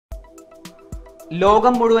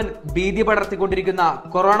ലോകം മുഴുവൻ ഭീതി പടർത്തിക്കൊണ്ടിരിക്കുന്ന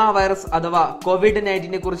കൊറോണ വൈറസ് അഥവാ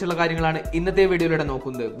COVID-19 കുറിച്ചുള്ള കാര്യങ്ങളാണ് ഇന്നത്തെ വീഡിയോയിലൂടെ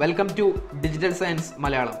നോക്കുന്നത്. Welcome to digital science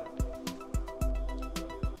Malayalam.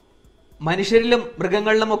 മനുഷ്യരിലും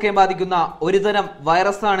മൃഗങ്ങളിലും ഒക്കെ ബാധിക്കുന്ന ഒരുതരം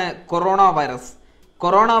വൈറസാണ് കൊറോണ വൈറസ്.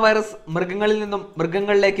 കൊറോണ വൈറസ് മൃഗങ്ങളിൽ നിന്നും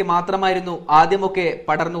മൃഗങ്ങളിലേക്ക് മാത്രമായിരുന്നു ആദ്യമൊക്കെ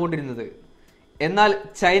പടർന്നുകൊണ്ടിരുന്നത്. എന്നാൽ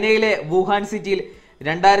ചൈനയിലെ വുഹാൻ സിറ്റിയിൽ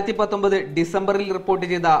 2019 ഡിസംബറിൽ റിപ്പോർട്ട്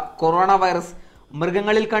ചെയ്ത കൊറോണ വൈറസ്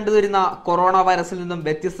മൃഗങ്ങളിൽ കണ്ടുവരുന്ന കൊറോണ വൈറസിൽ നിന്നും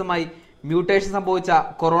വ്യത്യസ്തമായി മ്യൂട്ടേഷൻ സംഭവിച്ച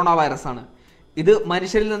കൊറോണ വൈറസാണ്. ഇത്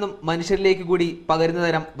മനുഷ്യരിൽ നിന്നും മനുഷ്യരിലേക്ക് കൂടി പകരുന്ന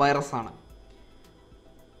തരം വൈറസാണ്.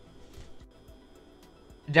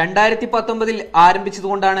 2019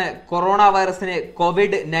 ആരംഭിച്ചതുകൊണ്ടാണ് കൊറോണ വൈറസിനെ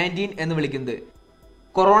COVID-19 എന്ന് വിളിക്കുന്നത്.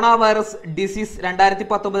 കൊറോണ വൈറസ് ഡിസീസ്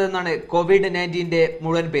 2019 എന്നാണ് COVID-19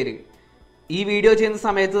 മുഴുവൻ പേര്. ഈ വീഡിയോ ചെയ്യുന്ന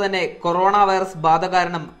സമയത്ത് തന്നെ കൊറോണ വൈറസ് ബാധ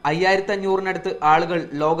കാരണം 5500-നടുത്ത് ആളുകൾ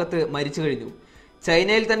ലോകത്ത് മരിച്ചു കഴിഞ്ഞു.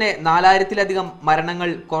 ചൈനയിൽ തന്നെ 4000-ലധികം മരണങ്ങൾ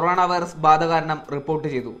കൊറോണ വൈറസ് ബാധ കാരണം റിപ്പോർട്ട്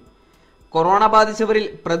ചെയ്തു. കൊറോണ ബാധിച്ചവരിൽ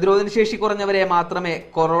പ്രതിരോധശേഷി കുറഞ്ഞവരെ മാത്രമേ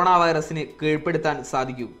കൊറോണ വൈറസിന് കീഴ്പ്പെടുത്താൻ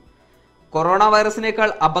സാധിക്കൂ. കൊറോണ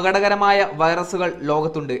വൈറസിനേക്കാൾ അപകടകരമായ വൈറസുകൾ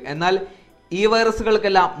ലോകത്തുണ്ട്. എന്നാൽ ഈ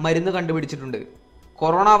വൈറസുകൾക്കെല്ലാം മരുന്ന് കണ്ടുപിടിച്ചിട്ടുണ്ട്.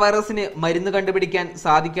 കൊറോണ വൈറസിന് മരുന്ന് കണ്ടുപിടിക്കാൻ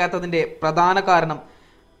സാധിക്കാത്തതിന്റെ പ്രധാന കാരണം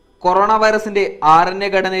കൊറോണ വൈറസിന്റെ RNA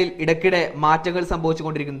ഘടനയിൽ ഇടയ്ക്കിടെ മാറ്റങ്ങൾ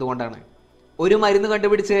സംഭവിച്ചുകൊണ്ടിരിക്കുന്നതുകൊണ്ടാണ്. ഒരു മരുന്ന്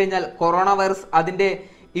കണ്ടുപിടിച്ചു കഴിഞ്ഞാൽ കൊറോണ വൈറസ് അതിന്റെ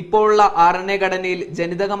ഇപ്പോഴുള്ള RNA ഘടനയിൽ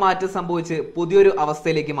ജനിതക മാറ്റം സംഭവിച്ച് പുതിയൊരു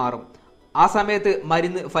അവസ്ഥയിലേക്ക് മാറും. ആ സമയത്ത്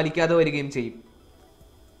മരുന്ന് ഫലിക്കാതെ വരികയും ചെയ്യും.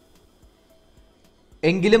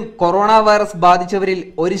 എങ്കിലും കൊറോണ വൈറസ് ബാധിച്ചവരിൽ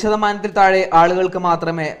 1% താഴെ ആളുകൾക്ക്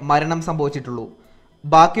മാത്രമേ മരണം സംഭവിച്ചിട്ടുള്ളൂ.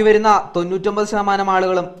 ബാക്കി വരുന്ന 99%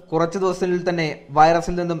 ആളുകളും കുറച്ചു ദിവസങ്ങളിൽ തന്നെ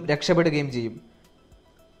വൈറസിൽ നിന്നും രക്ഷപ്പെടുകയും ചെയ്യും.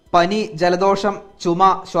 പനി, ജലദോഷം, ചുമ,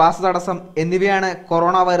 ശ്വാസതടസ്സം എന്നിവയാണ്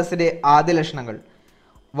കൊറോണ വൈറസിന്റെ ആദ്യ ലക്ഷണങ്ങൾ.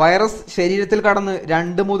 വൈറസ് ശരീരത്തിൽ കടന്ന്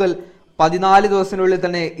 2 മുതൽ 14 ദിവസത്തിനുള്ളിൽ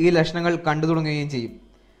തന്നെ ഈ ലക്ഷണങ്ങൾ കണ്ടു തുടങ്ങുകയും ചെയ്യും.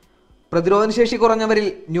 പ്രതിരോധശേഷി കുറഞ്ഞവരിൽ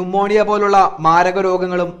ന്യൂമോണിയ പോലുള്ള മാരക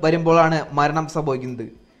രോഗങ്ങളും വരുമ്പോഴാണ് മരണം സംഭവിക്കുന്നത്.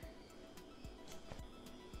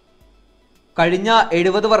 കഴിഞ്ഞ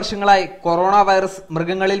 70 വർഷങ്ങളായി കൊറോണ വൈറസ്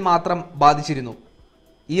മൃഗങ്ങളിൽ മാത്രം ബാധിച്ചിരുന്നു.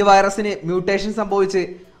 ഈ വൈറസിന് മ്യൂട്ടേഷൻ സംഭവിച്ച്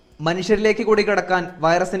മനുഷ്യരിലേക്ക് കൂടി കടക്കാൻ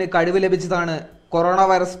വൈറസിന് കഴിവ് ലഭിച്ചതാണ് കൊറോണ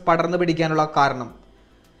വൈറസ് പടർന്നു പിടിക്കാനുള്ള കാരണം.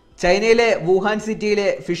 ചൈനയിലെ വുഹാൻ സിറ്റിയിലെ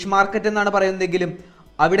ഫിഷ് മാർക്കറ്റ് എന്നാണ് പറയുന്നതെങ്കിലും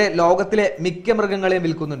അവിടെ ലോകത്തിലെ മിക്ക മൃഗങ്ങളെയും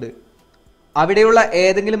വിൽക്കുന്നുണ്ട്. അവിടെയുള്ള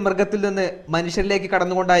ഏതെങ്കിലും മൃഗത്തിൽ നിന്ന് മനുഷ്യരിലേക്ക്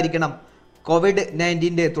കടന്നുകൊണ്ടായിരിക്കണം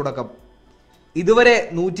COVID-19 തുടക്കം. ഇതുവരെ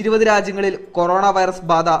 120 രാജ്യങ്ങളിൽ കൊറോണ വൈറസ്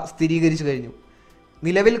ബാധ സ്ഥിരീകരിച്ചു കഴിഞ്ഞു.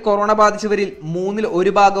 നിലവിൽ കൊറോണ ബാധിച്ചവരിൽ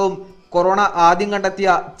 1/3 ഭാഗവും കൊറോണ ആദ്യം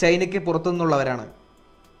കണ്ടെത്തിയ ചൈനയ്ക്ക് പുറത്തുനിന്നുള്ളവരാണ്.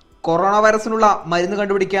 കൊറോണ വൈറസിനുള്ള മരുന്ന്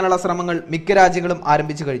കണ്ടുപിടിക്കാനുള്ള ശ്രമങ്ങൾ മിക്ക രാജ്യങ്ങളും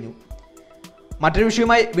ആരംഭിച്ചു കഴിഞ്ഞു. മറ്റൊരു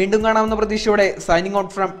വിഷയവുമായി വീണ്ടും കാണാവുന്ന പ്രതീക്ഷയോടെ signing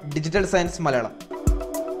out from digital science Malayalam.